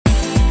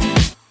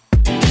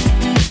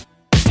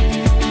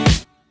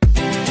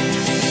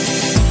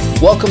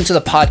Welcome to the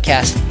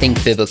podcast,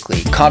 Think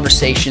Biblically,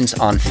 Conversations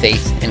on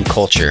Faith and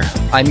Culture.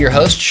 I'm your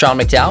host, Sean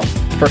McDowell,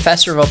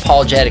 Professor of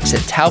Apologetics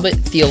at Talbot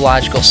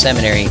Theological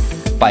Seminary,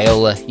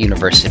 Biola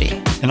University.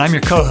 And I'm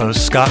your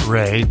co-host, Scott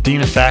Ray,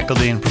 Dean of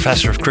Faculty and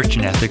Professor of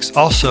Christian Ethics,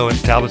 also at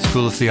Talbot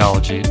School of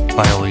Theology at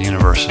Biola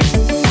University.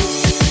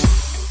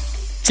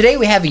 Today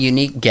we have a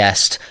unique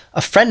guest,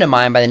 a friend of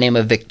mine by the name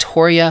of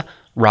Victoria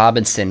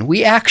Robinson.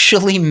 We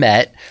actually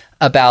met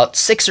about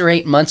 6 or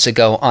 8 months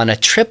ago on a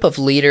trip of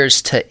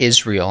leaders to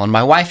Israel. And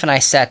my wife and I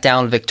sat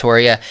down with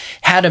Victoria,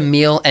 had a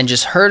meal, and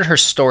just heard her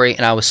story.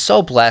 And I was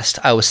so blessed.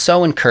 I was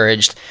so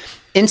encouraged.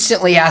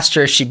 Instantly asked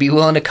her if she'd be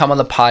willing to come on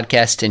the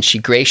podcast, and she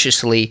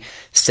graciously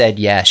said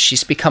yes.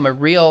 She's become a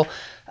real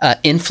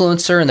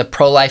influencer in the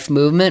pro-life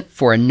movement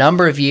for a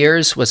number of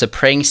years, was a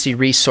pregnancy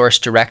resource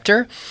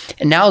director,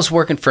 and now is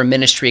working for a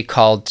ministry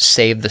called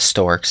Save the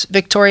Storks.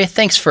 Victoria,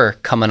 thanks for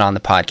coming on the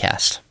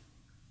podcast.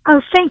 Oh,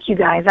 thank you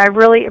guys. I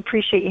really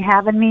appreciate you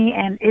having me,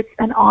 and it's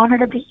an honor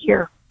to be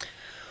here.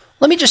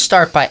 Let me just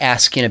start by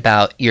asking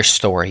about your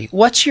story.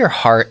 What's your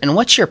heart and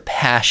what's your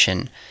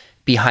passion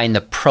behind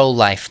the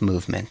pro-life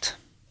movement?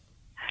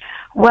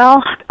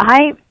 Well,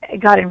 I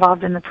got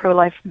involved in the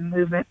pro-life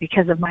movement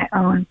because of my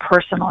own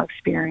personal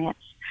experience.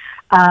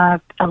 A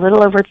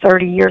little over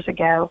 30 years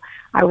ago,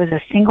 I was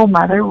a single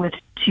mother with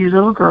 2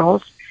 little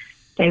girls.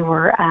 They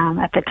were,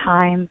 at the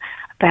time,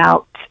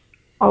 about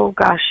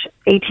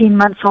 18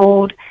 months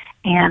old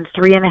and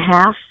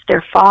 3.5.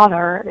 Their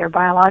father, their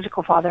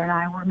biological father, and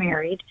I were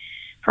married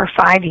for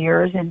 5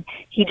 years, and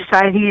he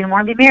decided he didn't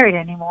want to be married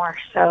anymore.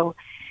 So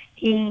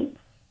he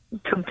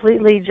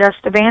completely just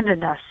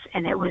abandoned us,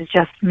 and it was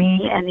just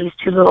me and these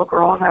 2 little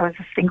girls. I was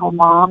a single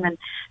mom and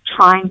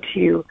trying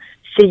to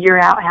figure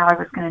out how I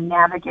was going to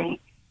navigate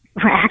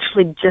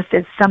actually just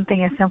as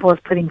something as simple as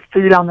putting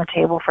food on the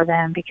table for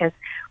them because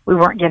we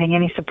weren't getting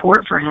any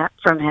support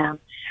from him.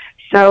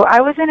 So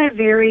I was in a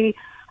very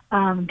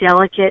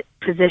delicate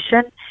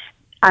position.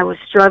 I was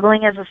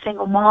struggling as a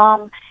single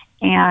mom,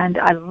 and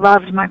I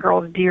loved my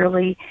girls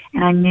dearly,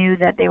 and I knew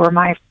that they were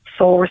my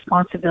sole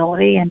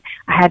responsibility, and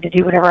I had to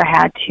do whatever I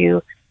had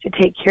to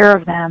take care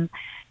of them.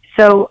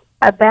 So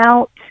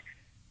about,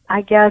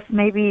 I guess,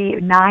 maybe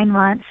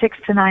 6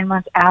 to 9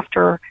 months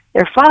after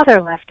their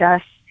father left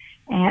us,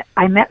 and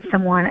I met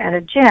someone at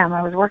a gym.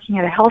 I was working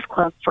at a health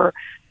club for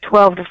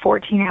 12 to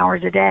 14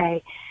 hours a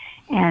day,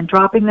 and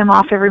dropping them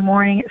off every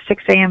morning at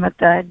 6 a.m. at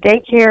the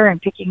daycare and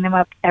picking them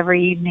up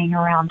every evening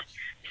around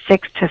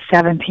 6 to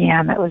 7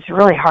 p.m. It was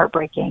really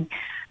heartbreaking.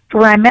 So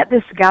when I met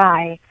this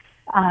guy,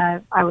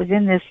 I was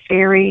in this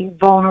very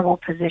vulnerable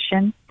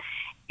position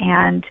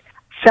and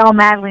fell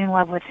madly in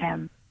love with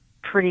him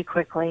pretty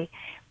quickly.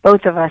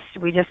 Both of us,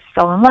 we just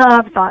fell in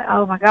love, thought,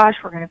 oh my gosh,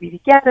 we're going to be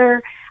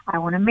together. I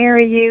want to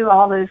marry you.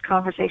 All those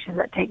conversations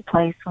that take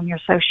place when you're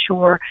so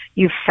sure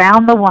you've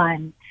found the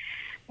one.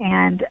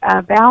 And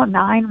about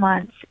 9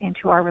 months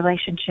into our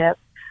relationship,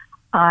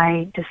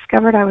 I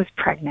discovered I was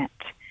pregnant.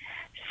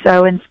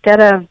 So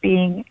instead of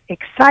being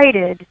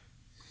excited,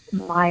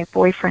 my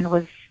boyfriend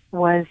was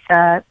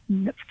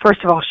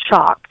first of all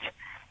shocked.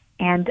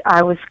 And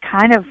I was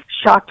kind of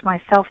shocked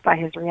myself by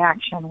his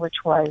reaction, which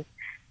was,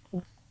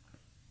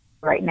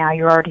 right now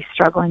you're already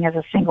struggling as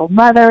a single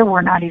mother.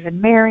 We're not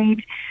even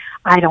married.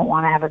 I don't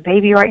want to have a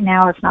baby right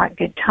now. It's not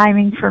good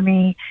timing for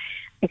me,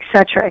 et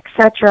cetera, et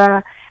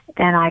cetera.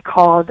 Then I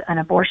called an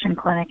abortion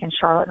clinic in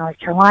Charlotte, North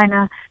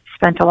Carolina,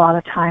 spent a lot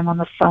of time on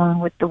the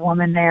phone with the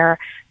woman there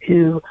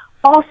who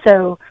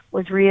also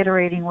was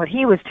reiterating what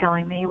he was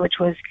telling me, which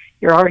was,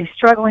 you're already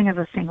struggling as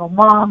a single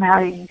mom. How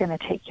are you going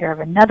to take care of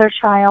another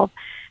child?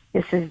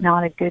 This is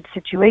not a good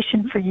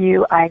situation for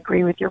you. I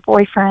agree with your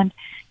boyfriend.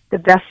 The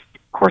best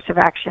course of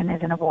action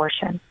is an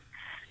abortion.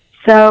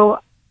 So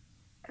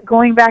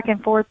going back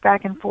and forth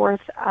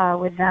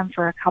with them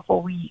for a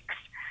couple weeks,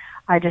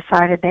 I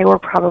decided they were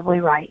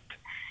probably right.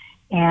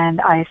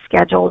 And I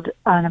scheduled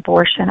an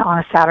abortion on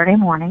a Saturday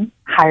morning,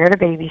 hired a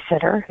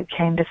babysitter who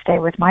came to stay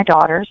with my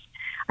daughters.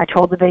 I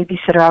told the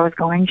babysitter I was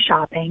going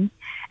shopping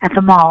at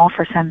the mall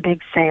for some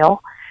big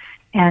sale,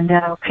 and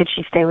could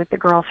she stay with the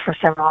girls for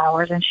several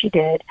hours, and she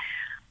did.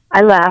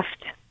 I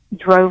left,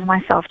 drove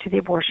myself to the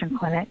abortion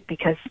clinic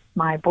because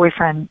my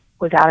boyfriend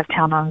was out of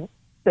town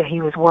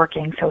he was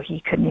working, so he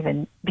couldn't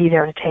even be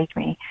there to take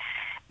me.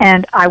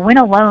 And I went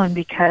alone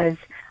because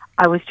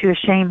I was too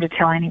ashamed to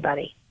tell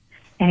anybody.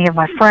 Any of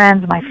my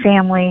friends, my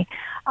family.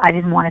 I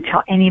didn't want to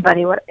tell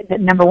anybody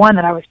number one,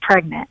 that I was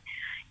pregnant,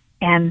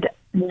 and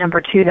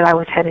number 2, that I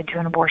was headed to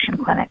an abortion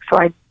clinic. So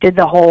I did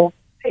the whole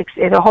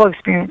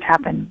experience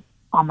happened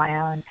on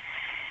my own.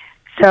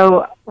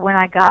 So when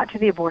I got to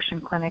the abortion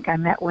clinic, I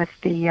met with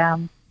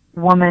the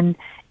woman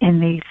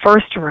in the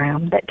first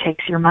room that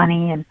takes your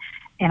money, and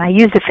I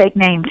used a fake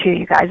name too,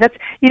 you guys. That's,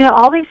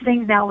 all these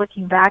things now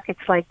looking back,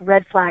 it's like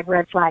red flag,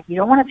 red flag. You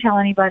don't want to tell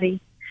anybody.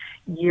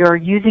 You're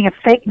using a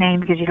fake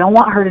name because you don't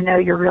want her to know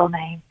your real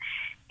name.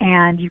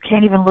 And you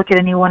can't even look at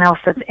anyone else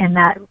that's in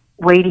that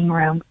waiting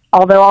room,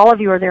 although all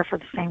of you are there for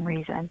the same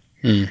reason.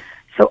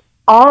 So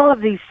all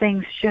of these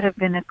things should have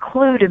been a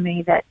clue to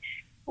me that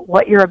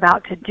what you're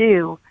about to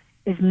do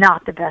is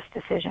not the best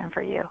decision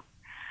for you.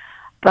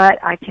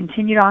 But I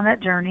continued on that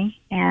journey,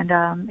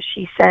 and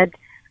she said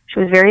she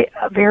was very,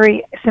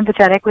 very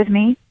sympathetic with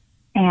me.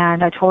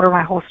 And I told her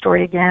my whole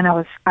story again. I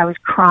was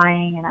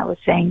crying, and I was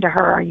saying to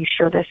her, "Are you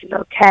sure this is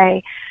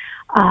okay?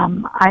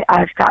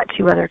 I've got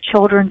 2 other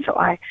children, so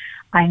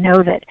I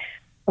know that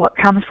what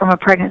comes from a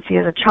pregnancy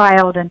is a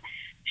child." And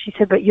she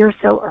said, "But you're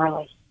so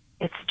early.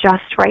 It's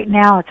just right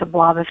now, it's a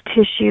blob of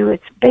tissue.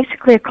 It's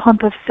basically a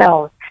clump of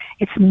cells.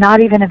 It's not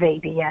even a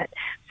baby yet.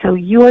 So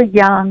you're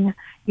young,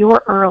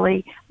 you're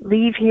early.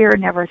 Leave here,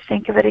 never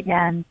think of it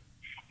again,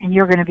 and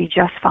you're going to be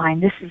just fine.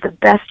 This is the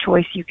best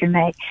choice you can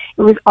make."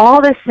 It was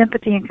all this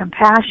sympathy and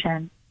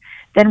compassion.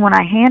 Then when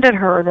I handed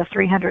her the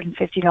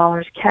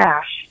 $350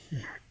 cash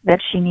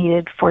that she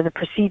needed for the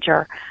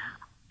procedure,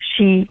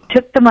 she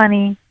took the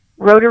money,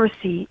 wrote a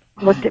receipt,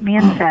 looked at me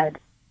and said,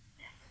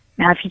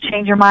 "Now, if you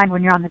change your mind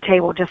when you're on the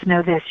table, just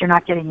know this, you're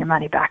not getting your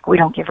money back. We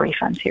don't give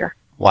refunds here."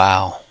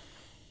 Wow.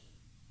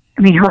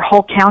 I mean, her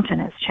whole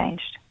countenance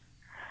changed.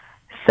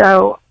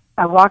 So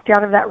I walked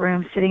out of that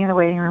room, sitting in the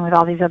waiting room with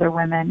all these other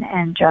women,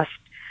 and just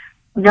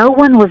no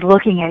one was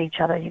looking at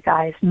each other, you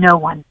guys. No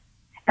one.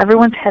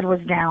 Everyone's head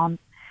was down.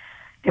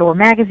 There were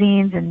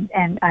magazines,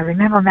 and I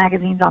remember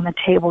magazines on the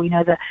table,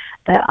 the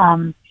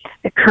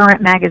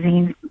current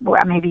magazines,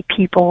 maybe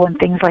People and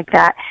things like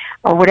that,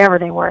 or whatever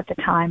they were at the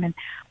time. And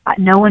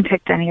no one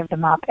picked any of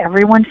them up.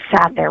 Everyone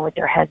sat there with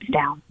their heads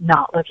down,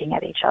 not looking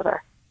at each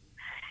other.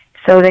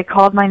 So they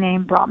called my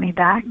name, brought me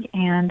back,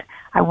 and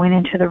I went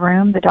into the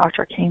room. The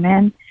doctor came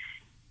in,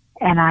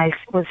 and I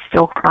was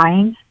still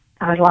crying.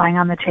 I was lying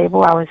on the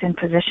table. I was in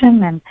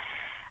position, and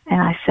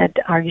I said,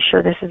 "Are you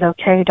sure this is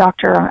okay,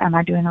 doctor? Am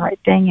I doing the right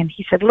thing?" And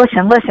he said,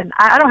 listen,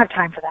 I don't have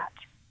time for that.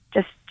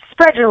 Just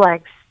spread your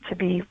legs, to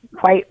be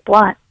quite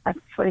blunt. That's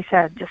what he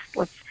said. Just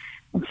let's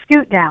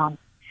scoot down.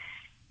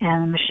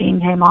 And the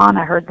machine came on.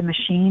 I heard the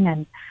machine,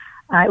 and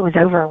it was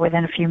over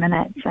within a few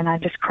minutes. And I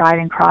just cried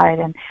and cried.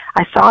 And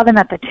I saw them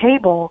at the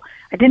table.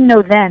 I didn't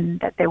know then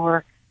that they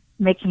were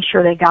making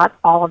sure they got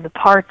all of the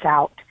parts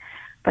out.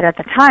 But at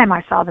the time,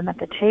 I saw them at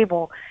the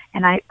table,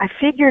 and I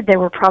figured they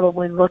were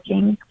probably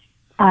looking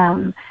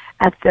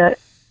at the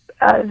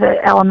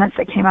elements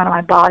that came out of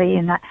my body.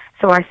 And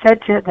so I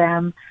said to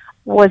them,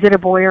 "Was it a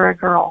boy or a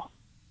girl?"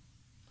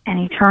 And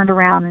he turned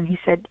around and he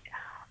said,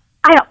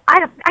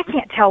 I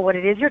can't tell what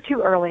it is. You're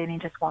too early." And he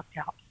just walked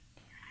out.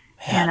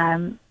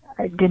 And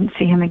I didn't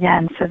see him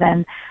again. So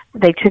then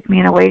they took me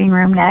in a waiting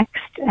room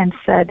next and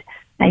said,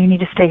 "Now you need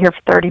to stay here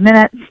for 30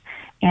 minutes,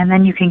 and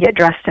then you can get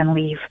dressed and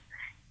leave."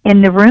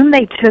 In the room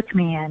they took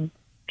me in,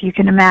 if you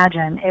can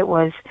imagine, it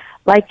was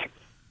like,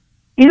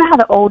 you know how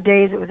the old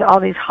days, it was all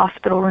these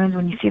hospital rooms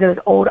when you see those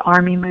old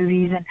Army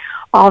movies and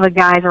all the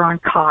guys are on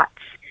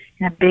cots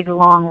in a big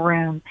long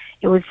room.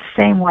 It was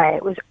the same way.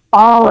 It was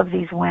all of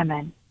these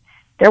women.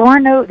 There were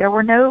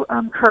no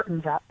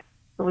curtains up.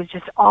 It was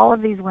just all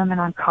of these women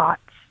on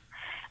cots.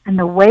 And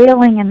the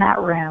wailing in that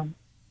room,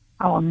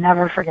 I will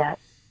never forget.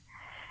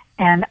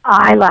 And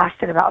I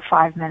lasted about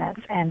 5 minutes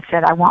and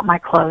said, "I want my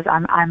clothes.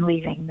 I'm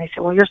leaving." And they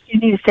said, "Well, you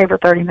need to stay for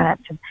 30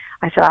 minutes. And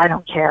I said, "I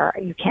don't care.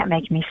 You can't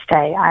make me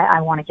stay.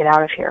 I want to get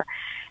out of here."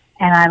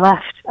 And I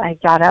left. I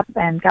got up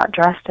and got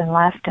dressed and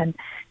left and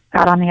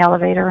got on the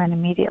elevator and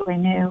immediately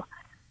knew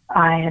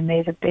I had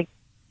made a big,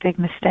 big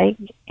mistake,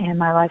 and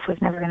my life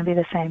was never going to be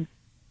the same.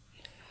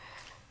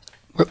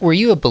 Were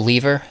you a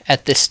believer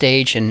at this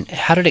stage, and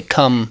how did it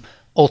come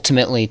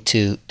ultimately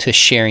to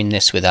sharing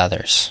this with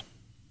others?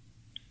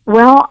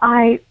 Well,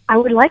 I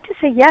would like to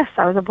say yes,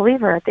 I was a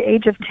believer. At the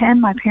age of 10,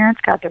 my parents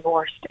got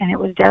divorced, and it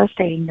was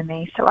devastating to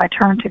me, so I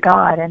turned to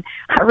God. And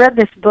I read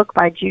this book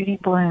by Judy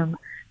Blume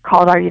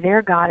called "Are You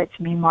There, God? It's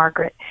Me,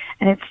 Margaret."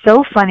 And it's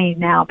so funny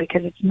now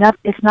because it's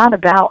not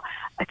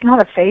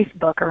a faith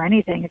book or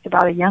anything. It's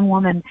about a young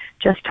woman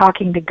just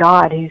talking to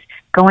God who's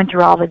going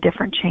through all the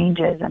different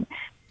changes, and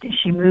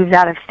she moves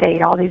out of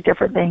state, all these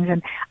different things.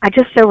 And I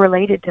just so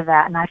related to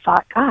that, and I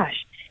thought,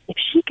 gosh, if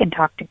she can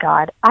talk to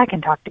God, I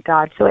can talk to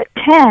God. So at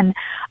 10,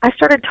 I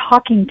started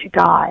talking to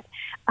God.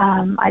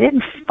 I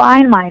didn't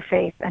find my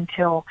faith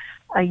until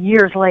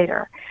years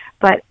later,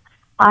 but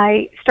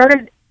I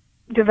started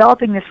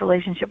developing this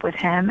relationship with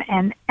him,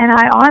 and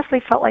I honestly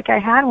felt like I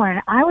had one,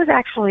 and I was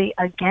actually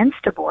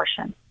against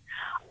abortion.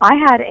 I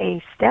had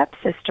a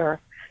stepsister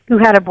who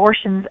had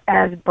abortions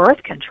as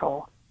birth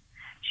control.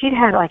 She'd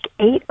had like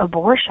 8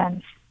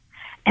 abortions.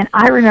 And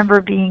I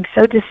remember being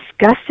so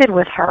disgusted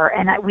with her,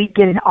 and we'd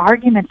get in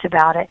arguments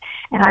about it,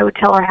 and I would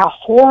tell her how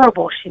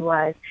horrible she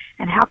was,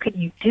 and how could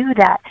you do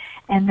that?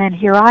 And then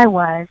here I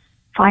was,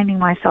 finding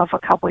myself a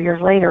couple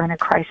years later in a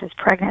crisis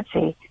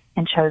pregnancy,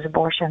 and chose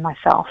abortion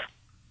myself.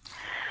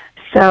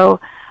 So,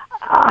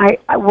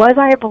 was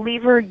I a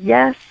believer?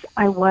 Yes,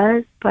 I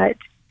was, but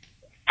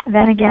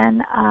then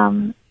again,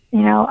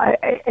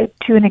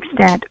 to an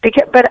extent.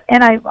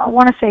 And I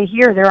want to say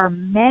here, there are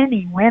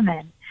many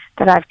women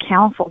that I've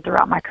counseled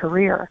throughout my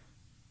career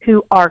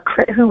who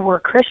were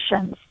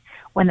Christians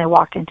when they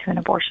walked into an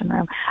abortion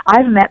room.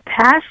 I've met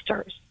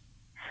pastors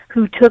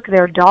who took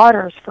their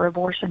daughters for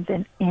abortions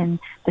in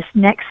the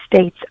next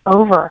states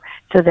over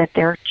so that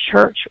their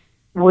church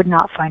would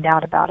not find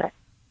out about it.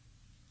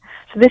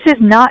 So this is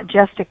not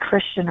just a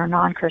Christian or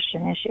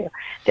non-Christian issue.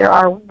 There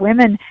are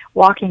women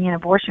walking in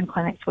abortion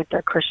clinics with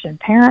their Christian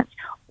parents,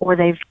 or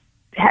they've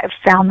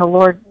found the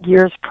Lord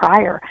years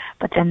prior,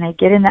 but then they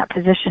get in that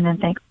position and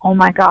think, oh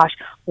my gosh,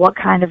 what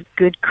kind of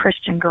good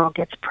Christian girl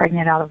gets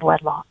pregnant out of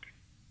wedlock?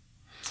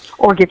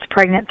 Or gets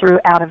pregnant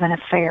out of an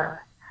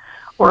affair,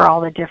 or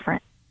all the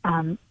different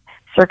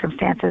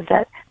circumstances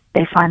that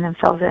they find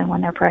themselves in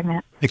when they're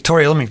pregnant.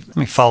 Victoria, let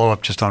me follow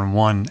up just on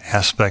one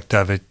aspect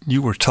of it.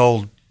 You were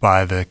told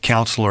by the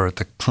counselor at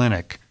the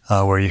clinic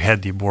where you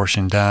had the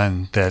abortion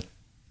done that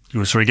you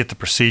would sort of get the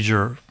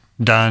procedure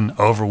done,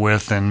 over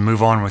with, and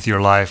move on with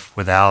your life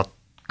without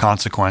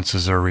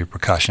consequences or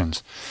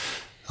repercussions.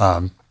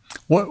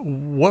 What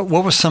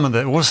was some of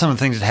the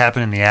things that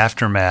happened in the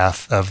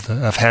aftermath of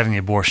having the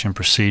abortion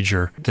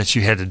procedure that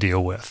you had to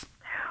deal with?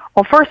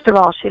 Well, first of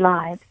all, she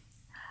lied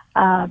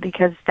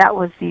because that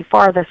was the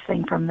farthest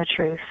thing from the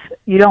truth.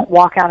 You don't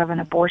walk out of an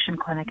abortion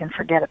clinic and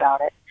forget about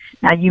it.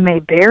 Now, you may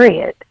bury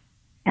it,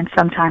 and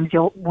sometimes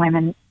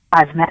women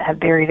I've met have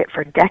buried it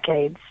for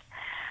decades,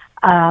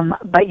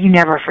 but you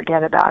never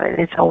forget about it.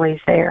 It's always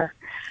there.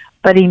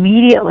 But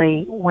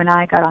immediately when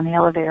I got on the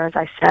elevator, as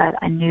I said,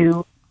 I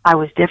knew I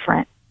was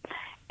different.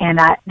 And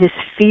this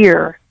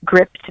fear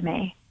gripped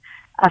me,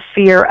 a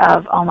fear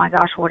of, oh my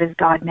gosh, what is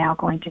God now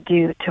going to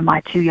do to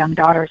my two young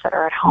daughters that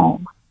are at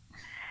home?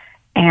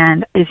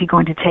 And is he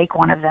going to take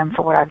one of them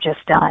for what I've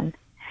just done?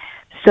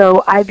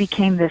 So I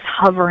became this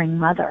hovering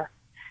mother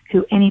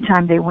who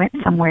anytime they went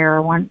somewhere,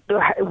 or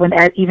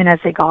even as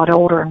they got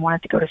older and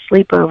wanted to go to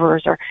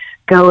sleepovers or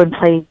go and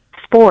play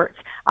sports,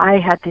 I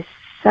had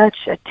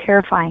such a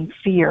terrifying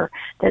fear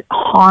that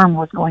harm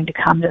was going to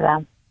come to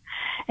them.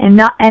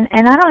 And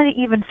I don't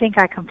even think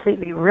I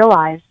completely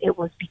realized it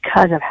was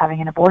because of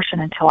having an abortion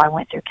until I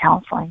went through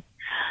counseling.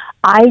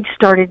 I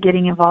started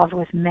getting involved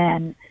with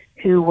men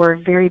who were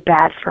very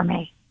bad for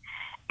me,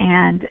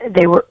 and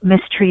they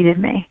mistreated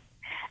me.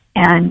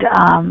 And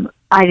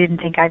I didn't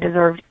think I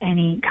deserved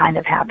any kind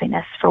of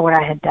happiness for what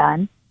I had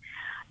done.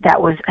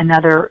 That was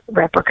another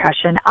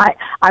repercussion.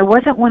 I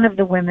wasn't one of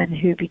the women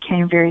who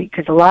became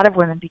because a lot of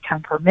women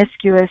become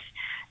promiscuous.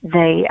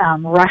 They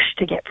rush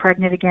to get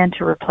pregnant again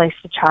to replace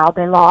the child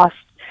they lost.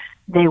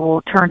 They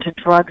will turn to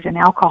drugs and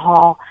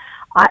alcohol.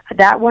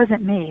 That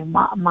wasn't me.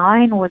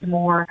 Mine was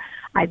more,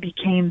 I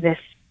became this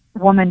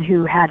woman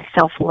who had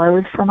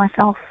self-loathe for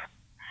myself.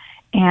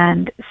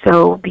 And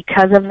so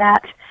because of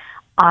that,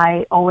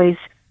 I always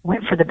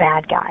went for the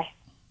bad guy.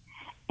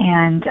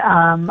 And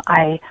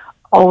I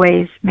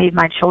always made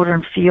my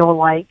children feel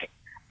like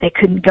they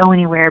couldn't go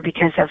anywhere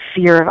because of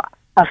fear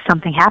of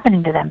something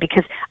happening to them,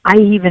 because I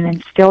even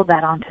instilled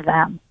that onto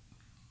them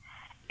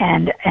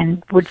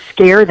and would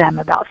scare them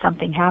about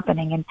something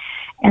happening.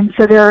 And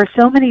so there are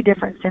so many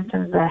different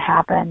symptoms that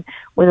happen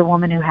with a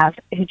woman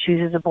who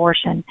chooses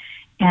abortion.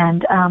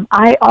 And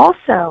I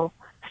also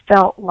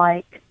felt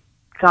like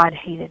God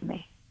hated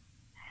me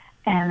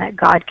and that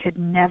God could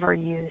never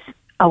use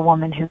a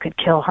woman who could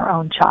kill her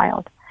own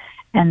child,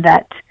 and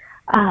that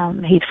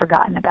he'd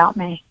forgotten about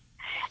me.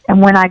 And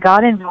when I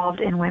got involved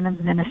in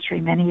women's ministry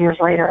many years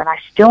later, and I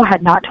still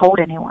had not told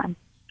anyone,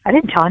 I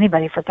didn't tell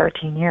anybody for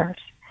 13 years,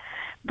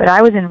 but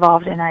I was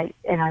involved in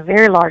a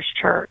very large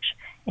church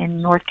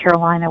in North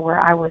Carolina where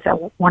I was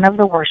one of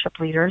the worship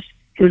leaders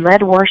who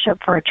led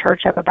worship for a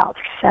church of about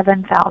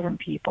 7,000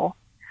 people,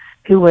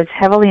 who was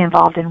heavily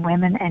involved in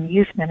women and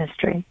youth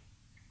ministry.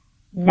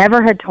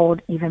 Never had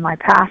told even my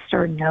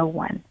pastor, no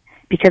one,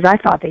 because I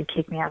thought they'd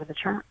kick me out of the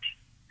church.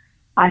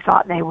 I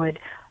thought they would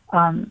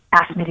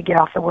asked me to get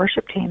off the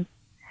worship team.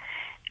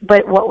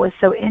 But what was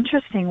so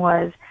interesting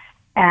was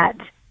at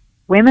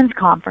women's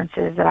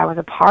conferences that I was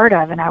a part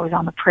of, and I was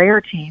on the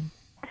prayer team,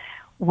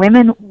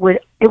 it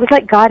was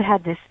like God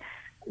had this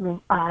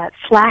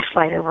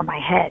flashlight over my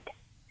head,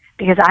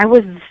 because I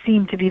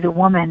seemed to be the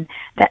woman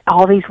that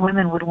all these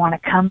women would want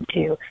to come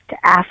to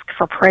ask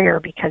for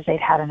prayer because they'd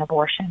had an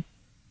abortion.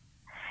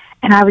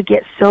 And I would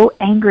get so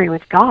angry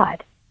with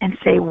God and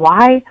say,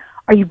 why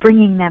are you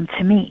bringing them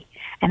to me?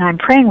 And I'm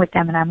praying with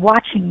them, and I'm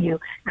watching you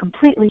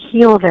completely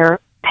heal their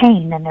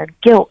pain and their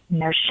guilt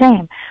and their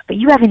shame, but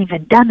you haven't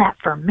even done that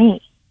for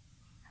me.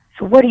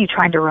 So what, are you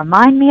trying to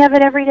remind me of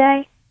it every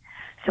day?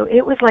 So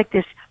it was like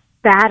this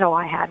battle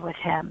I had with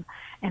him,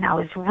 and I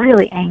was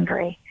really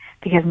angry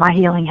because my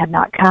healing had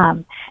not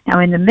come. Now,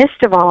 in the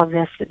midst of all of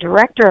this, the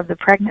director of the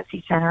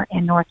pregnancy center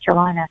in North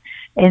Carolina,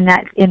 in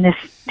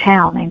this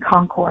town, in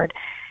Concord,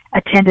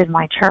 attended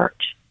my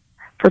church.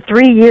 For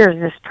 3 years,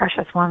 this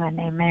precious woman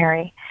named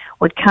Mary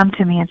would come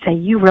to me and say,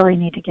 you really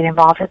need to get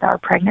involved with our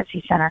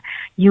pregnancy center.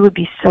 You would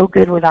be so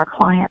good with our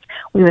clients.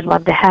 We would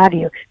love to have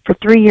you. For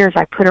 3 years,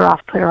 I put her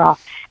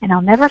off. And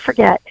I'll never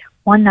forget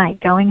one night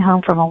going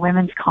home from a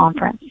women's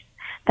conference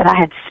that I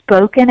had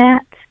spoken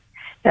at,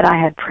 that I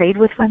had prayed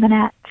with women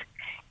at,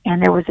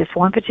 and there was this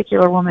one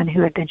particular woman who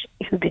had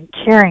been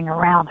carrying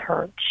around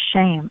her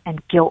shame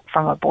and guilt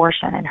from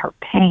abortion and her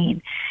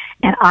pain.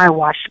 And I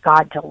watched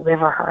God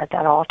deliver her at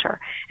that altar.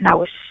 And I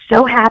was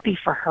so happy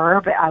for her,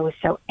 but I was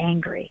so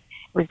angry.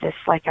 It was this,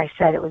 like I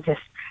said, it was this,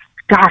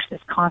 gosh, this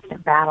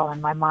constant battle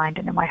in my mind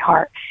and in my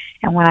heart.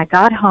 And when I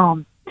got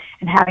home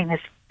and having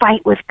this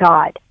fight with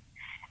God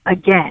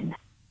again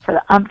for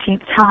the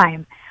umpteenth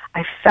time,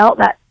 I felt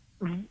that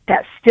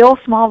still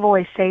small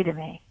voice say to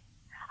me,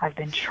 I've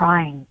been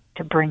trying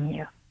to bring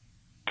you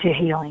to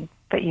healing,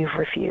 but you've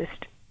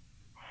refused.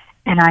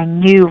 And I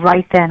knew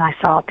right then I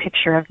saw a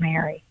picture of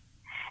Mary.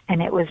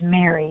 And it was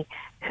Mary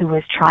who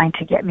was trying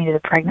to get me to the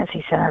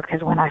pregnancy center,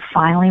 because when I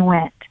finally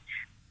went,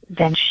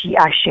 then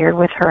I shared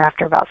with her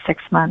after about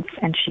 6 months,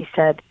 and she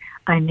said,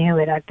 I knew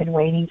it. I've been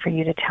waiting for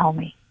you to tell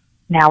me.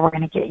 Now we're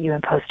going to get you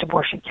in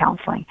post-abortion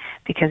counseling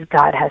because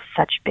God has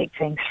such big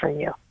things for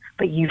you.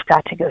 But you've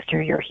got to go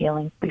through your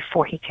healing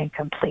before he can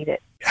complete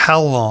it.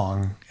 How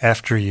long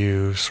after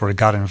you sort of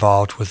got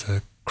involved with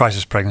the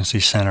Crisis Pregnancy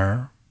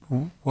Center,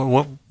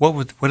 what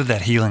did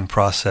that healing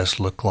process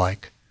look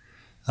like?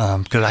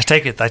 Because I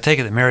take it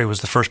that Mary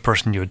was the first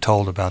person you had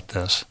told about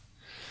this.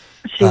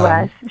 She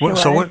was.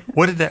 So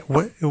what did that?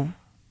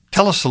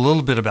 Tell us a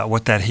little bit about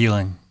what that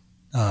healing,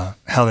 how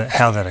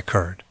that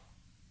occurred.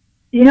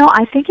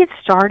 I think it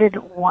started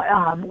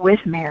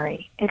with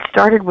Mary. It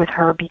started with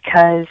her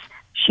because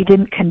she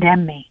didn't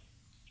condemn me.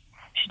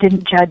 She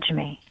didn't judge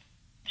me.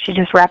 She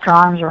just wrapped her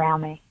arms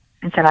around me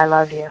and said, I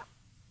love you.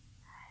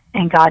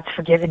 And God's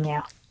forgiven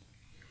you.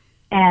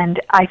 And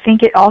I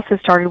think it also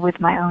started with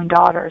my own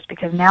daughters,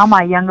 because now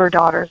my younger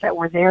daughters that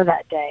were there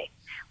that day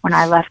when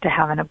I left to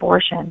have an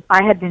abortion,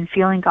 I had been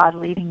feeling God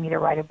leading me to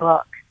write a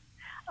book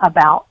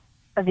about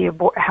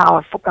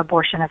how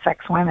abortion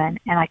affects women,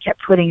 and I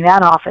kept putting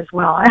that off as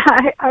well.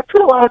 I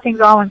put a lot of things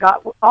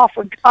off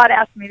when God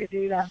asked me to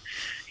do them.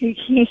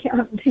 He's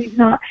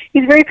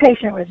very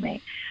patient with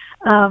me.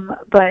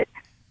 But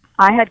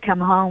I had come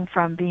home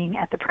from being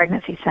at the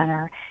pregnancy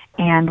center,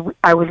 and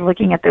I was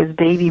looking at those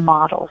baby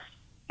models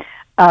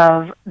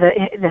of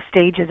the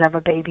stages of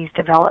a baby's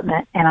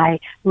development, and I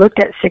looked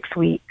at 6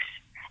 weeks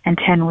and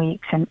 10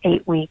 weeks and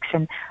 8 weeks,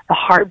 and the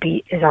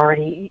heartbeat is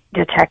already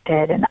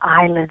detected, and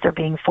eyelids are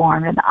being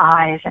formed in the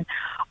eyes, and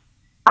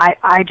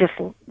I just,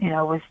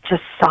 was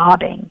just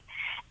sobbing.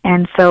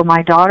 And so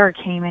my daughter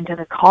came into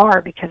the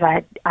car because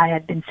I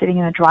had been sitting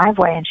in the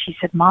driveway, and she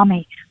said,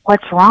 Mommy,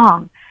 what's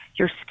wrong?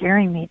 You're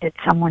scaring me. Did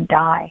someone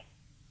die?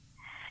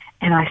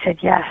 And I said,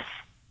 yes,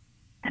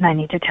 and I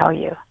need to tell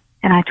you.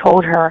 And I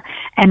told her.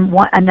 And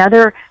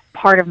another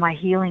part of my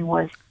healing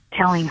was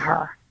telling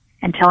her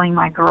and telling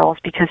my girls,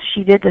 because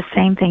she did the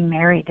same thing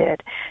Mary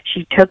did.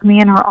 She took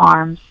me in her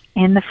arms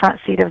in the front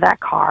seat of that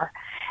car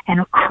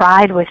and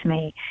cried with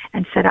me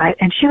and said,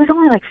 and she was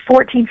only like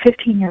 14,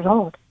 15 years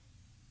old,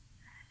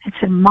 and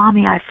said,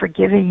 Mommy, I've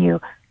forgiven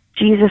you.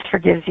 Jesus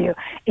forgives you.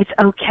 It's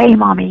okay,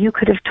 Mommy. You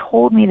could have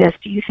told me this.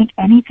 Do you think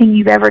anything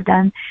you've ever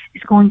done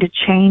is going to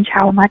change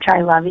how much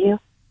I love you?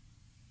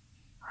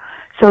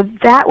 So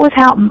that was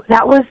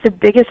the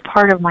biggest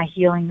part of my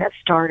healing that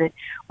started,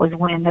 was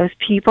when those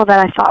people that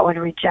I thought would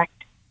reject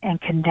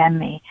and condemn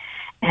me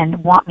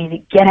and want me to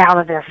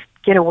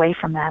get away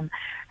from them,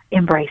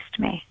 embraced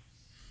me.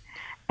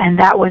 And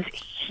that was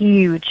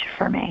huge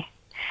for me.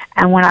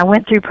 And when I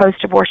went through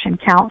post-abortion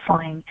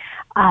counseling,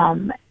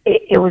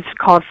 it was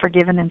called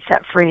Forgiven and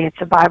Set Free. It's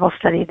a Bible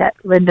study that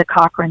Linda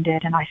Cochran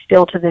did, and I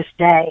still to this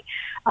day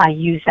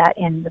use that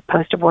in the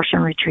post-abortion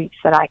retreats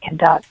that I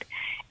conduct.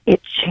 It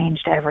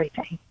changed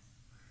everything.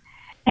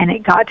 And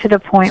it got to the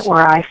point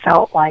where I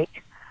felt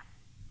like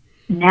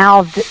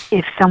now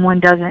if someone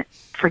doesn't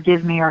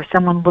forgive me or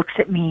someone looks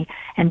at me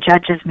and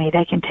judges me,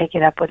 they can take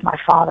it up with my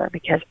Father,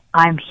 because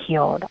I'm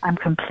healed. I'm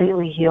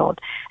completely healed.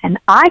 And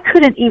I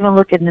couldn't even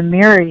look in the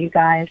mirror, you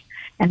guys,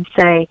 and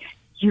say,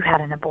 you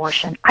had an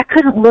abortion. I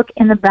couldn't look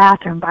in the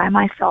bathroom by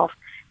myself,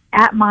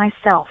 at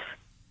myself,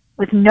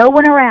 with no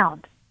one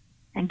around,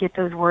 and get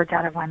those words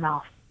out of my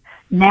mouth.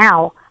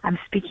 Now I'm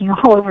speaking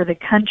all over the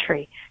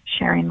country,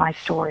 sharing my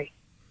story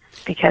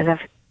because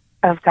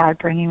of God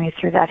bringing me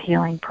through that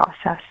healing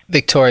process.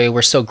 Victoria,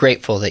 we're so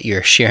grateful that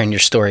you're sharing your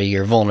story,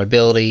 your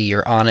vulnerability,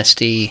 your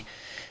honesty.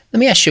 Let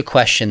me ask you a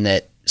question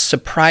that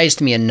surprised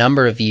me a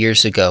number of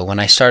years ago when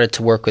I started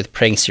to work with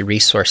pregnancy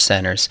resource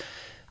centers,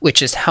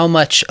 which is how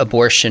much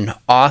abortion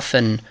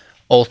often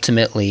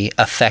ultimately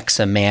affects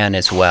a man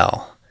as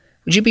well.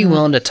 Would you be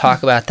willing to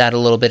talk about that a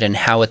little bit, and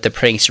how at the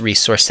Pregnancy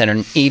Resource Center,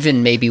 and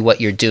even maybe what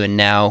you're doing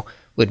now,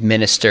 would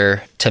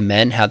minister to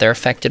men, how they're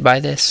affected by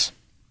this?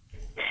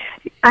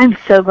 I'm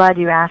so glad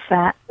you asked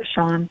that,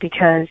 Sean,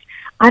 because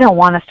I don't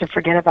want us to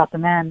forget about the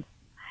men,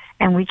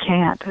 and we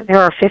can't.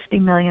 There are 50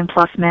 million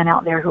plus men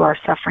out there who are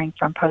suffering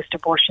from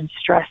post-abortion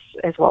stress,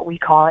 is what we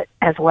call it,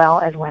 as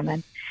well as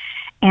women.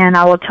 And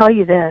I will tell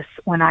you this,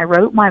 when I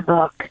wrote my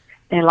book,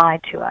 they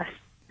lied to us.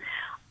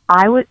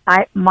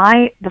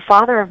 The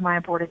father of my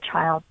aborted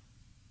child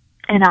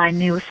and I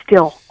knew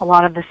still a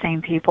lot of the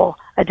same people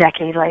a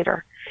decade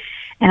later.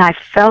 And I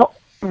felt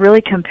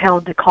really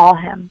compelled to call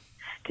him,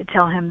 to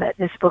tell him that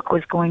this book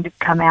was going to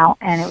come out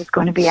and it was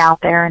going to be out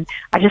there. And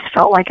I just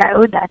felt like I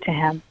owed that to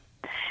him.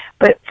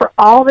 But for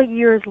all the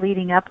years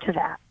leading up to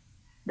that,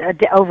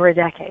 over a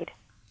decade,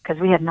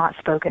 because we had not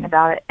spoken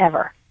about it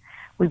ever.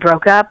 We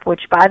broke up,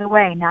 which, by the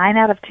way, 9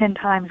 out of 10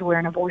 times where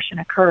an abortion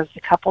occurs,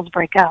 the couples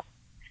break up.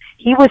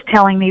 He was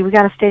telling me, we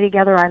got to stay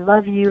together. I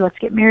love you. Let's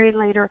get married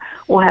later.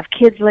 We'll have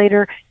kids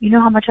later. You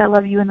know how much I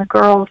love you and the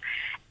girls.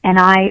 And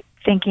I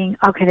thinking,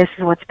 okay, this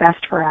is what's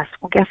best for us.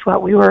 Well, guess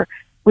what? We were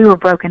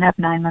broken up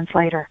 9 months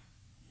later.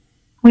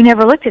 We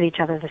never looked at each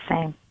other the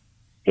same.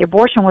 The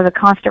abortion was a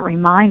constant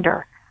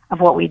reminder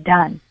of what we'd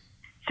done.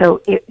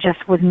 So it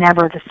just was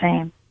never the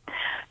same.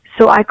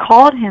 So I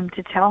called him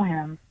to tell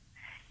him.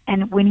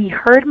 And when he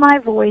heard my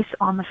voice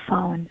on the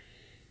phone,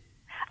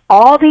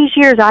 all these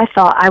years I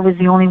thought I was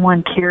the only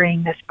one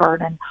carrying this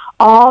burden.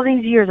 All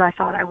these years I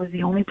thought I was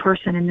the only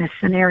person in this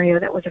scenario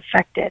that was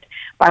affected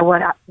by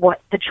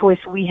what the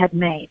choice we had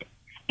made.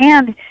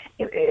 And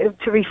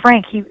to be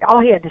frank, all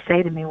he had to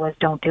say to me was,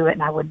 don't do it,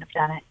 and I wouldn't have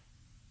done it.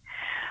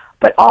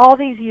 But all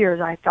these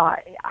years I thought,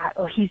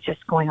 he's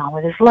just going on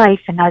with his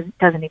life and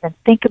doesn't even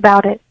think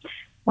about it.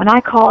 When I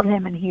called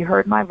him and he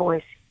heard my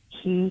voice,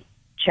 he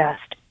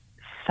just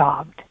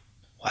sobbed.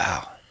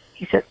 Wow.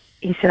 He said,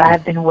 I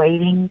have been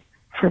waiting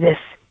for this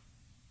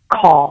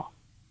call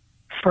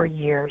for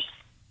years.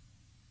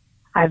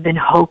 I've been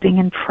hoping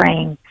and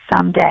praying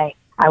someday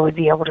I would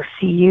be able to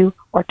see you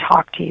or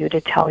talk to you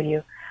to tell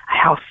you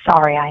how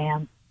sorry I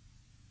am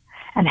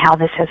and how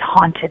this has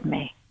haunted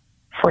me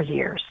for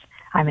years.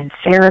 I'm in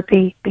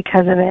therapy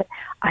because of it.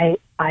 I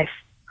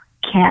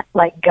can't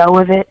let go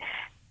of it.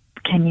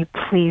 Can you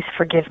please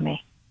forgive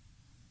me?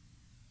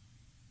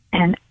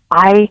 And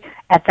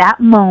at that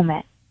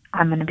moment,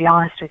 I'm going to be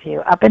honest with you,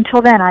 up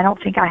until then, I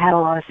don't think I had a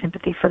lot of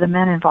sympathy for the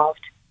men involved.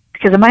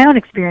 Because of my own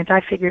experience,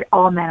 I figured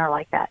all men are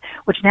like that,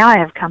 which now I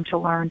have come to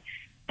learn.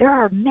 There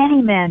are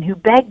many men who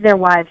beg their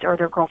wives or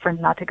their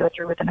girlfriends not to go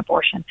through with an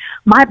abortion.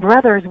 My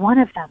brother is one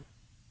of them.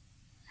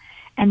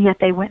 And yet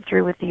they went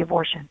through with the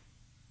abortion.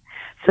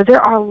 So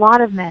there are a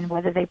lot of men,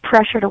 whether they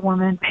pressured a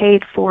woman,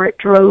 paid for it,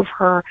 drove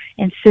her,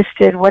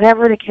 insisted,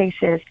 whatever the case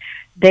is,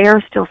 they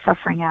are still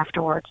suffering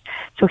afterwards.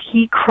 So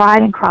he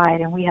cried and cried,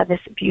 and we had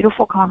this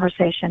beautiful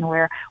conversation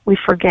where we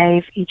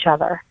forgave each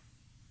other.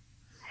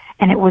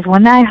 And it was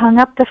when I hung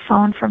up the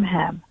phone from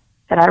him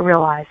that I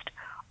realized,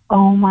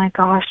 oh my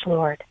gosh,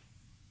 Lord,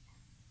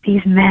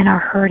 these men are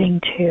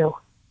hurting too.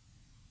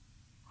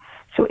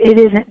 So it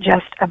isn't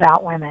just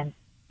about women.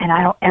 And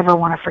I don't ever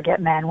want to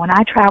forget men. When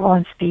I travel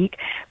and speak,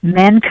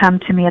 men come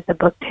to me at the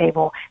book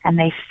table and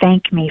they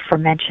thank me for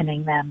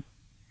mentioning them.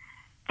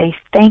 They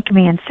thank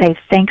me and say,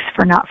 thanks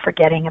for not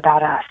forgetting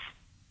about us.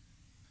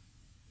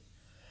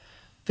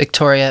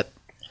 Victoria,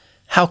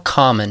 how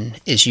common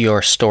is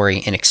your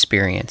story and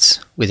experience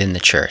within the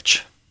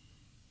church?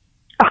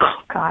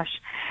 Oh, gosh.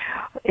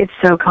 It's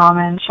so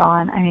common,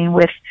 Sean. I mean,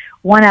 with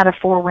 1 out of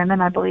 4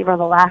 women, I believe, are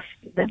the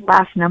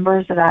last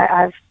numbers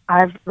that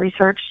I've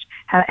researched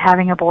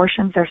having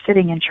abortions. They're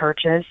sitting in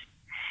churches,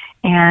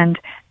 and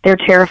they're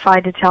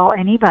terrified to tell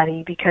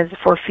anybody because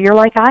for fear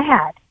like I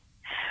had.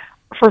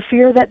 For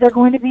fear that they're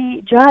going to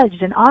be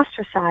judged and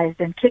ostracized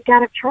and kicked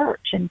out of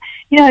church. And,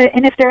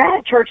 and if they're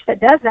at a church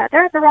that does that,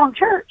 they're at the wrong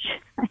church,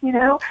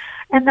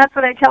 And that's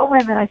what I tell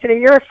women. I said,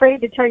 if you're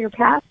afraid to tell your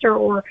pastor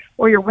or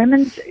your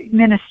women's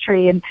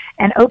ministry and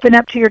open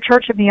up to your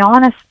church and be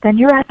honest, then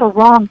you're at the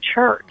wrong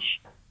church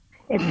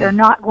if they're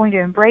not going to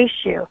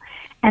embrace you.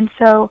 And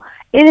so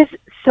it is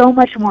so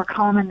much more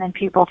common than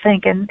people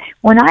think. And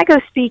when I go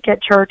speak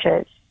at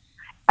churches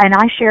and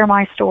I share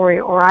my story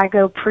or I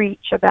go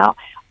preach about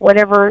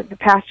whatever the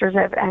pastors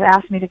have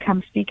asked me to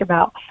come speak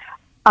about,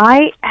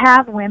 I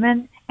have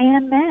women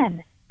and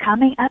men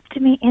coming up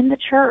to me in the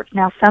church.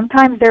 Now,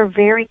 sometimes they're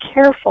very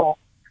careful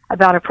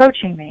about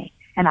approaching me,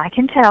 and I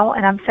can tell,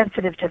 and I'm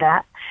sensitive to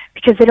that,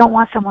 because they don't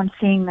want someone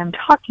seeing them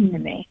talking to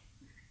me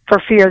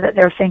for fear that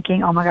they're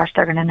thinking, oh my gosh,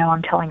 they're going to know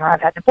I'm telling her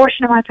I've had an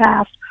abortion in my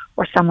past,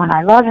 or someone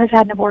I love has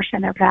had an abortion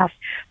in their past,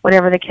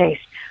 whatever the case.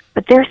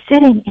 But they're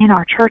sitting in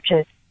our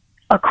churches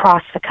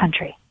across the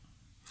country.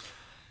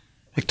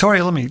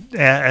 Victoria, let me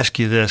ask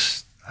you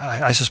this.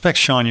 I suspect,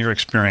 Sean, your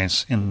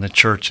experience in the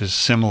church is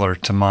similar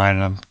to mine,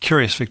 and I'm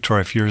curious,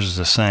 Victoria, if yours is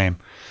the same.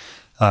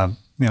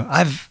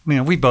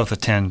 We both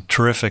attend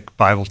terrific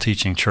Bible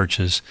teaching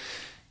churches,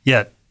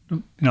 yet,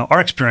 our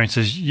experience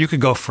is you could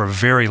go for a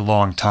very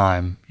long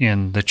time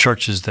in the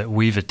churches that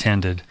we've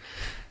attended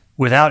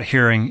without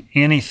hearing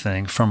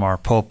anything from our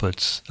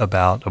pulpits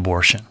about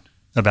abortion,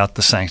 about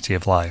the sanctity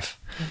of life.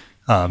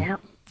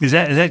 Is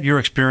that your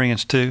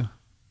experience too?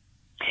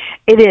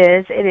 It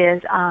is,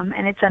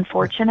 and it's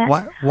unfortunate.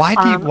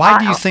 Why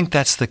do you think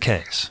that's the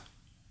case?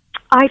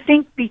 I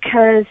think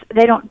because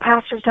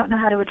pastors don't know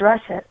how to address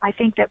it. I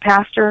think that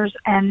pastors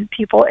and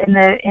people in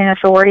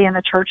authority in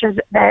the churches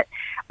that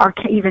are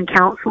even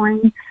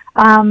counseling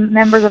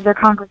members of their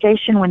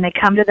congregation, when they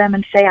come to them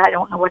and say, I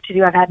don't know what to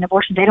do, I've had an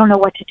abortion, they don't know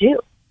what to do.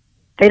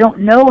 They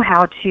don't know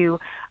how to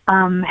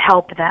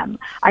help them.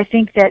 I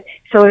think that,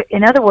 so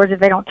in other words, if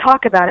they don't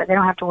talk about it, they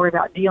don't have to worry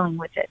about dealing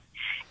with it.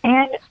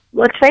 And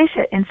let's face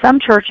it, in some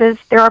churches,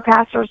 there are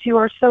pastors who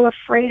are so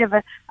afraid of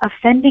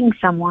offending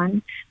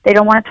someone, they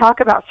don't want to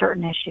talk about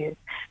certain issues.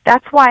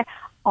 That's why,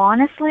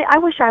 honestly, I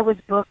wish I was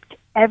booked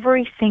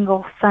every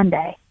single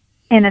Sunday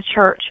in a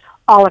church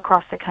all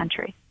across the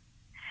country.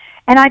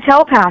 And I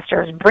tell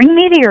pastors, bring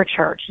me to your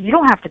church. You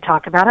don't have to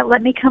talk about it.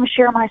 Let me come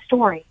share my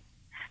story.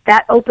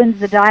 That opens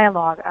the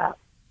dialogue up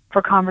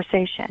for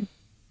conversation.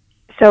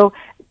 So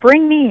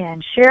bring me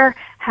in, share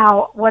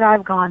what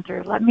I've gone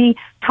through. Let me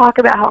talk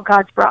about how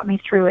God's brought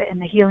me through it in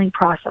the healing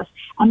process.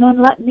 And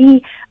then let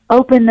me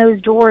open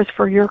those doors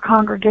for your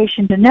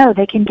congregation to know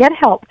they can get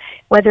help,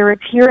 whether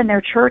it's here in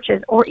their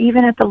churches or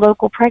even at the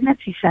local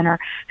pregnancy center,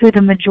 who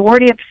the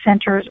majority of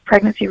centers,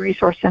 pregnancy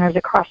resource centers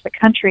across the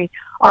country,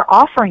 are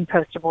offering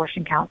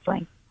post-abortion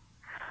counseling.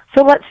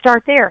 So let's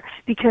start there,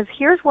 because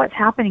here's what's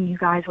happening, you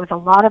guys, with a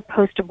lot of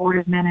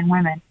post-abortive men and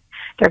women.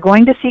 They're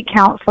going to see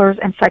counselors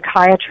and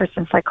psychiatrists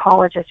and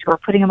psychologists who are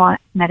putting them on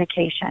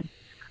medication.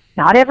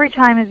 Not every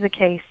time is the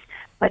case,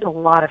 but a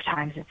lot of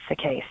times it's the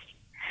case,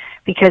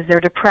 because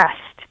they're depressed,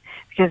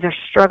 because they're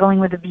struggling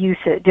with abuse,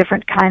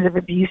 different kinds of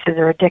abuses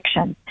or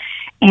addiction,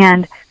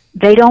 and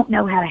they don't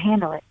know how to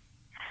handle it.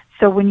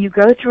 So when you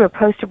go through a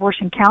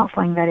post-abortion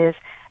counseling that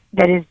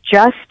is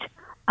just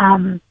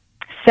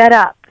set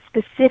up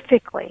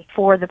specifically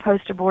for the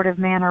post-abortive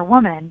man or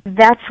woman,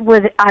 that's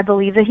where I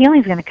believe the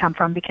healing is going to come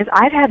from, because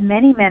I've had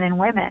many men and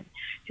women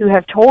who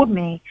have told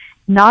me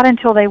not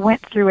until they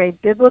went through a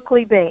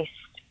biblically based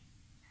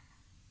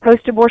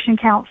post-abortion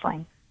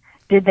counseling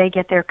did they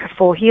get their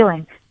full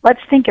healing. Let's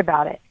think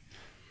about it.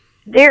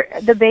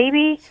 The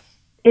baby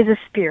is a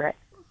spirit,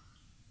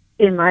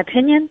 in my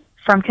opinion,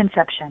 from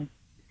conception.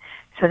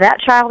 So that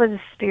child is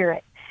a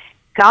spirit.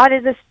 God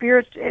is a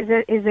spirit,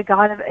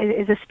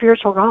 is a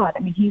spiritual God. I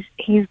mean,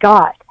 he's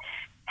God.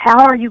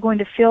 How are you going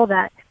to fill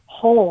that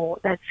hole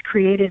that's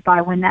created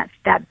by when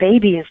that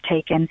baby is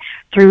taken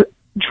through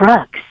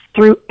drugs,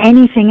 through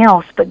anything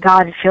else but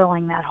God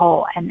filling that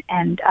hole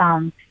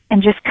and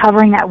just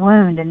covering that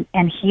wound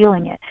and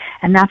healing it?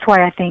 And that's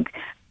why I think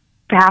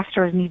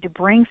pastors need to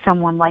bring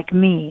someone like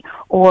me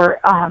or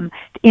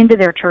into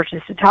their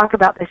churches to talk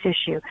about this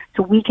issue,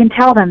 so we can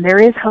tell them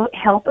there is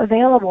help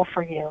available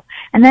for you.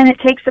 And then it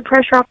takes the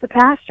pressure off the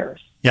pastors.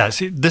 Yeah,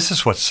 see, this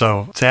is what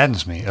so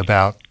saddens me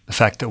about the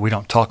fact that we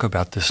don't talk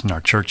about this in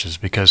our churches,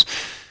 because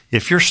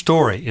if your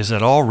story is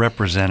at all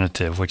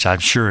representative, which I'm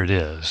sure it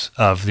is,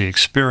 of the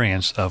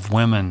experience of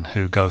women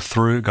who go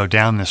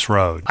down this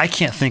road, I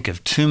can't think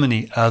of too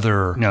many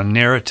other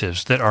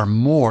narratives that are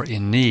more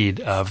in need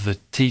of the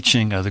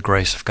teaching of the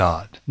grace of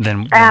God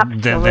than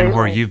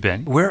where you've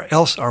been. Where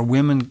else are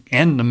women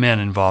and the men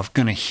involved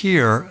going to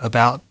hear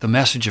about the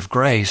message of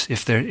grace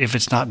if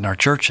it's not in our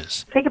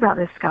churches? Think about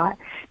this, Scott.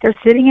 They're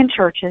sitting in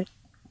churches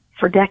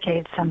for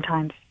decades,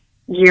 sometimes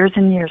years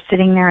and years,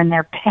 sitting there in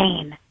their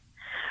pain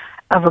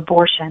of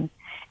abortion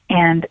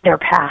and their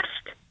past,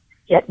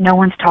 yet no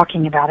one's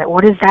talking about it.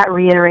 What does that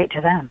reiterate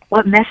to them?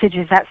 What message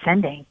is that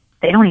sending?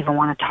 They don't even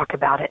want to talk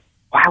about it.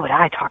 Why would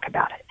I talk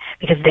about it?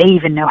 Because they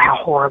even know how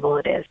horrible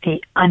it is,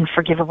 the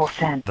unforgivable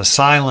sin. The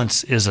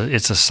silence it's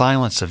a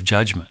silence of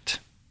judgment.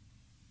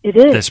 It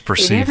is. That's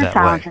perceived that way. It is a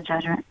silence of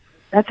judgment.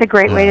 That's a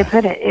great way to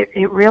put it.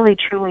 It really,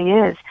 truly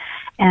is.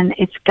 And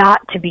it's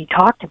got to be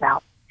talked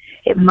about.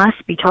 It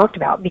must be talked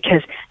about,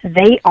 because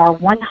they are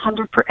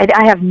 100%.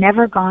 I have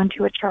never gone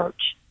to a church,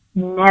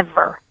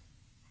 never,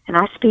 and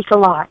I speak a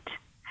lot,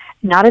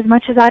 not as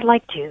much as I'd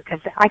like to, because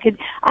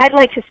I'd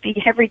like to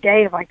speak every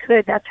day if I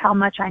could. That's how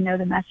much I know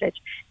the message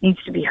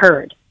needs to be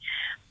heard.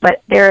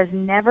 But there has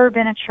never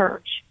been a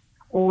church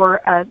or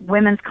a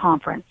women's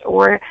conference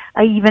or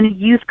even a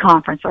youth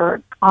conference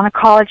or on a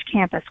college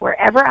campus,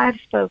 wherever I've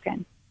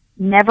spoken,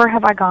 never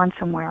have I gone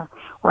somewhere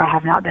where I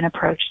have not been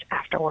approached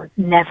afterward.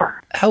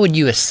 Never. How would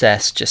you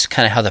assess just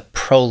kind of how the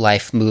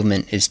pro-life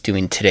movement is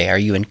doing today? Are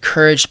you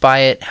encouraged by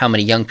it? How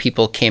many young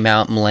people came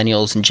out,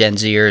 millennials and Gen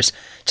Zers,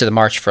 to the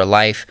March for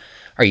Life?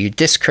 Are you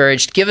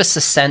discouraged? Give us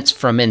a sense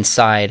from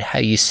inside how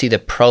you see the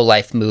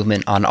pro-life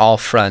movement on all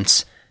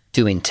fronts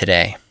doing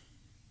today.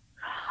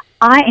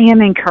 I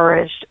am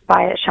encouraged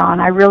by it, Sean.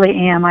 I really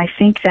am. I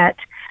think that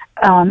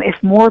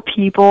if more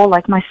people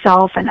like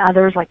myself and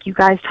others like you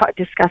guys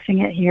discussing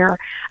it here,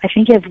 I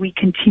think as we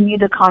continue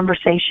the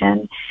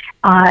conversation,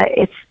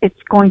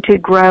 it's going to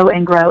grow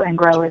and grow and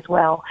grow as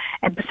well.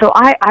 And so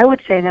I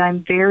would say that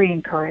I'm very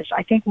encouraged.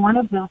 I think one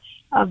of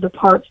the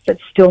parts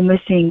that's still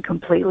missing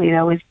completely,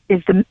 though,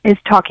 is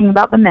talking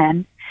about the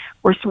men.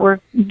 We're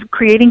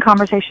creating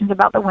conversations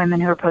about the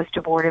women who are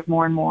post-abortive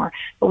more and more,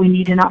 but we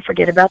need to not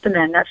forget about the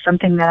men. That's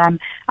something that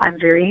I'm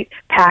very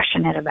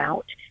passionate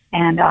about.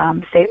 And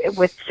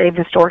with Save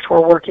the Storks,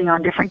 we're working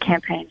on different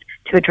campaigns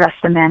to address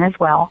the men as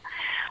well.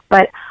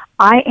 But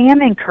I am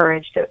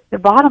encouraged. The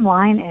bottom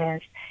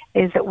line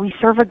is that we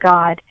serve a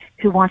God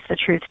who wants the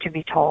truth to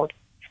be told.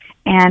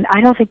 And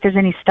I don't think there's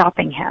any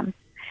stopping him.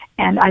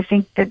 And I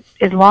think that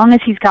as long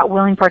as he's got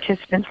willing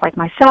participants like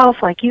myself,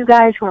 like you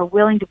guys, who are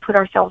willing to put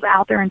ourselves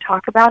out there and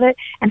talk about it,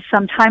 and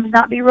sometimes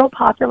not be real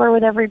popular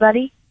with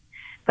everybody,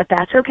 but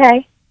that's okay.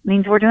 It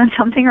means we're doing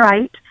something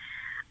right.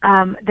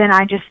 then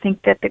I just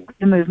think that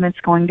the movement's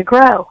going to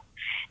grow.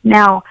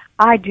 Now,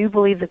 I do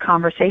believe the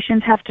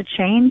conversations have to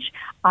change.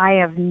 I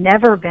have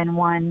never been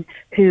one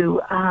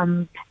who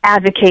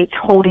advocates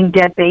holding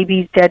dead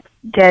babies,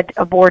 dead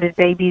aborted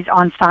babies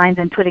on signs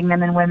and putting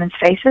them in women's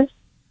faces.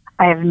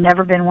 I have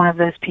never been one of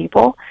those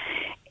people.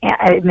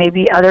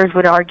 Maybe others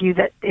would argue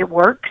that it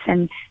works,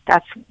 and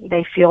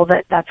they feel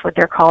that that's what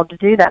they're called to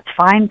do. That's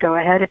fine. Go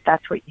ahead if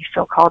that's what you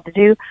feel called to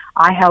do.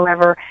 I,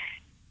 however,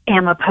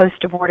 am a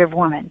post-abortive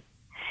woman.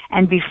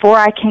 And before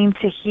I came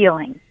to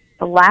healing,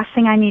 the last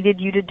thing I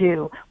needed you to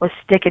do was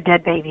stick a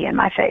dead baby in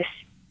my face.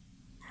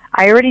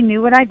 I already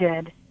knew what I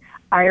did.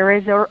 I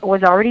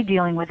was already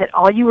dealing with it.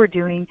 All you were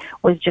doing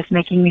was just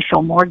making me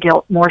feel more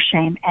guilt, more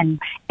shame,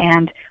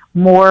 and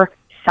more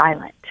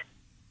silent.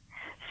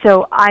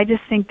 So I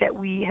just think that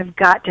we have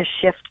got to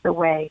shift the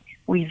way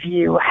we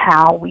view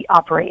how we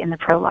operate in the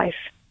pro-life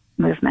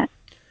movement.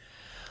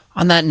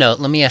 On that note,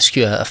 let me ask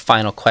you a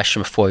final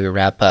question before we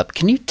wrap up.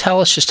 Can you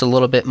tell us just a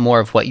little bit more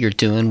of what you're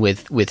doing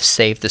with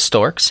Save the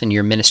Storks and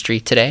your ministry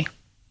today?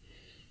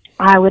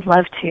 I would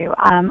love to.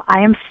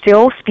 I am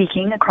still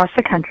speaking across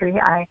the country.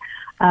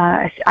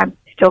 I'm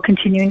still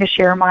continuing to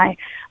share my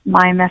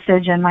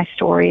message and my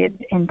story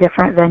in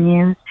different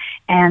venues.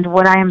 And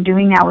what I am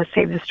doing now with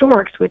Save the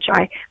Storks, which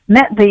I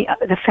met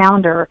the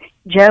founder,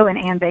 Joe and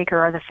Ann Baker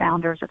are the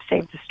founders of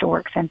Save the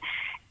Storks, and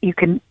you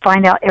can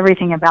find out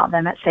everything about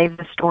them at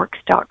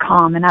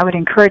SaveTheStorks.com. And I would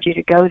encourage you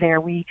to go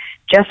there. We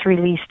just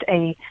released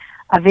a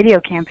video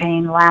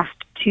campaign last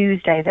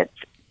Tuesday that's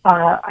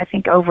I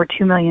think over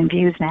 2 million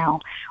views now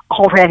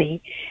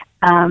already,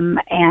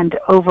 and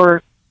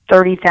over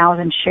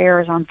 30,000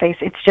 shares on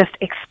Facebook. It's just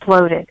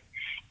exploded,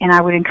 and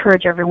I would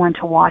encourage everyone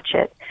to watch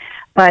it.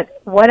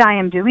 But what I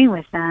am doing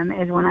with them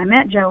is, when I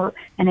met Joe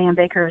and Ann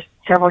Baker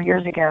several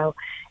years ago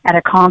at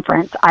a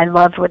conference, I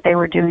loved what they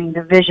were doing,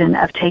 the vision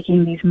of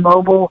taking these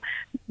mobile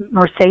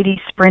Mercedes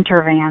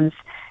Sprinter vans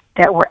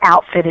that were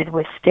outfitted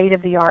with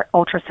state-of-the-art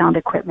ultrasound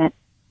equipment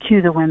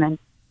to the women.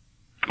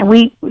 And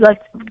we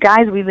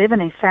live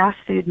in a fast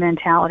food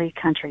mentality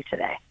country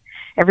today.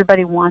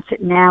 Everybody wants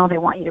it now. They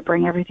want you to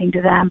bring everything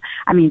to them.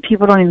 I mean,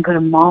 people don't even go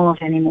to malls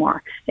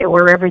anymore. They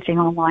order everything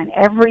online.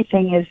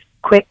 Everything is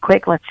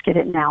quick, let's get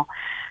it now.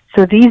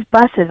 So these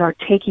buses are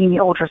taking the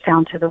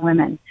ultrasound to the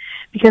women,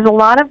 because a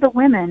lot of the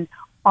women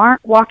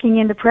aren't walking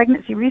into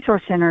pregnancy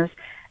resource centers.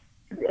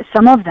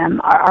 Some of them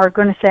are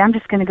going to say, I'm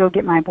just going to go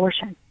get my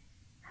abortion.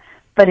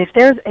 But if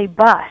there's a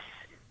bus,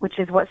 which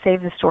is what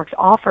Save the Storks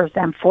offers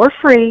them for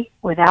free,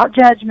 without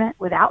judgment,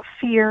 without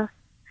fear,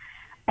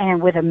 and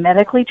with a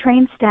medically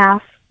trained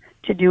staff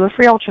to do a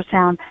free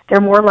ultrasound, they're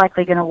more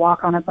likely going to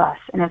walk on a bus.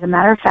 And as a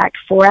matter of fact,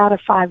 4 out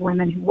of 5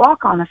 women who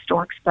walk on a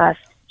Storks bus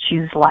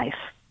choose life.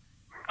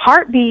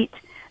 Heartbeat,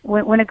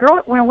 when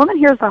a woman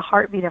hears the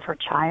heartbeat of her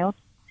child,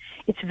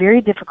 it's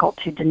very difficult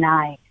to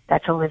deny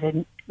that's a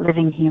living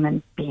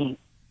human being,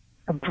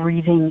 a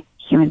breathing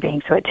human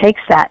being. So it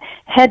takes that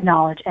head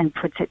knowledge and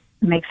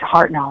makes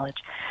heart knowledge.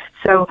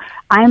 So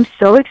I am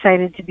so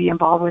excited to be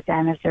involved with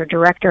them as their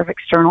Director of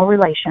External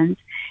Relations,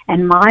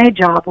 and my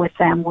job with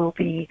them will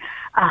be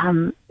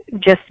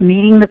just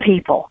meeting the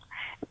people,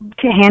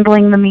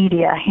 handling the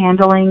media,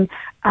 handling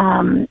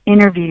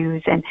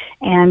interviews,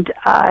 and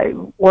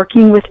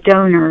working with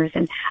donors.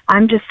 And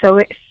I'm just so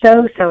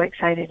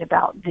excited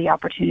about the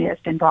opportunity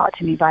that's been brought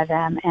to me by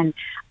them. And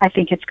I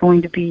think it's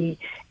going to be,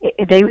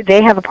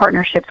 they have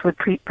partnerships with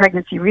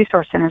pregnancy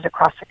resource centers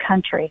across the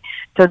country.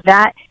 So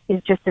that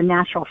is just a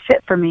natural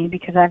fit for me,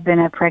 because I've been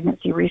a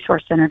pregnancy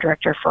resource center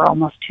director for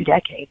almost 2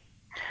 decades.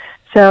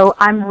 So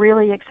I'm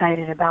really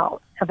excited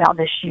about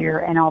this year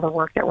and all the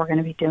work that we're going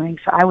to be doing.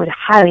 So I would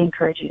highly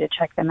encourage you to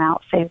check them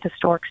out,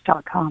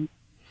 SaveTheStorks.com.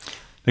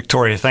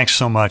 Victoria, thanks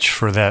so much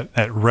for that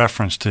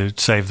reference to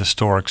Save the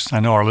Storks. I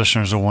know our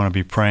listeners will want to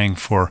be praying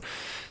for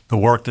the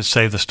work that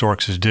Save the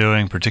Storks is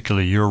doing,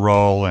 particularly your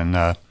role,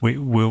 and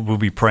we'll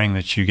be praying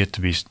that you get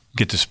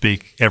to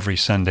speak every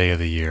Sunday of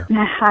the year.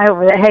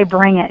 Hey,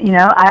 bring it. You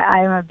know,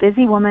 I'm a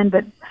busy woman,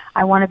 but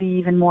I want to be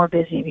even more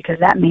busy, because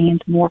that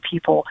means more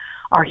people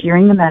are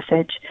hearing the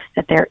message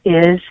that there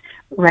is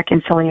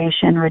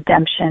reconciliation,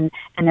 redemption,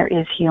 and there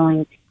is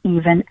healing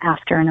even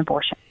after an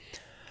abortion.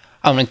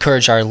 I want to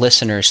encourage our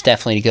listeners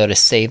definitely to go to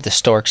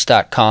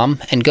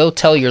SaveTheStorks.com and go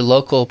tell your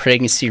local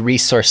pregnancy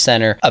resource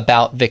center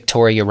about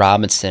Victoria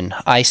Robinson.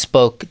 I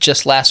spoke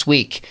just last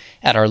week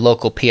at our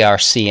local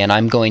PRC, and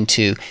I'm going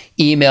to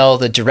email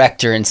the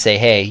director and say,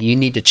 hey, you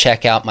need to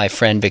check out my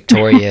friend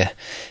Victoria,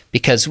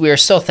 because we are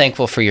so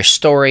thankful for your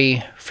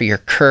story, for your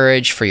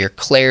courage, for your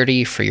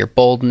clarity, for your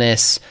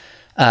boldness.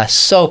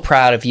 So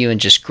proud of you and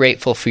just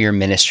grateful for your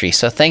ministry.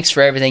 So thanks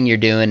for everything you're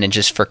doing and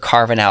just for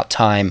carving out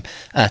time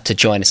to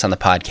join us on the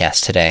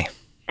podcast today.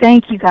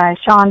 Thank you, guys.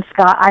 Sean,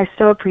 Scott, I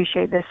so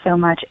appreciate this so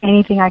much.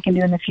 Anything I can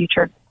do in the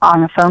future,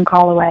 I'm a phone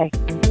call away.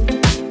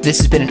 This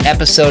has been an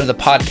episode of the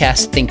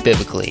podcast Think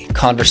Biblically,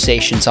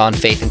 Conversations on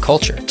Faith and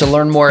Culture. To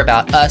learn more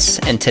about us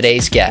and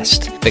today's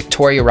guest,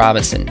 Victoria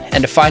Robinson,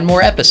 and to find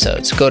more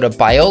episodes, go to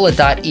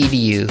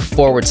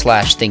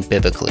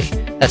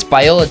biola.edu/thinkbiblically. That's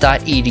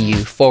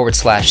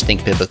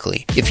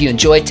biola.edu/thinkbiblically. If you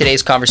enjoyed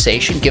today's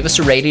conversation, give us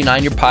a rating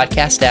on your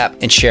podcast app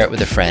and share it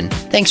with a friend.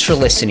 Thanks for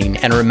listening,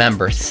 and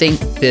remember, think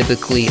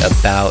biblically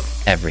about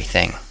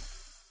everything.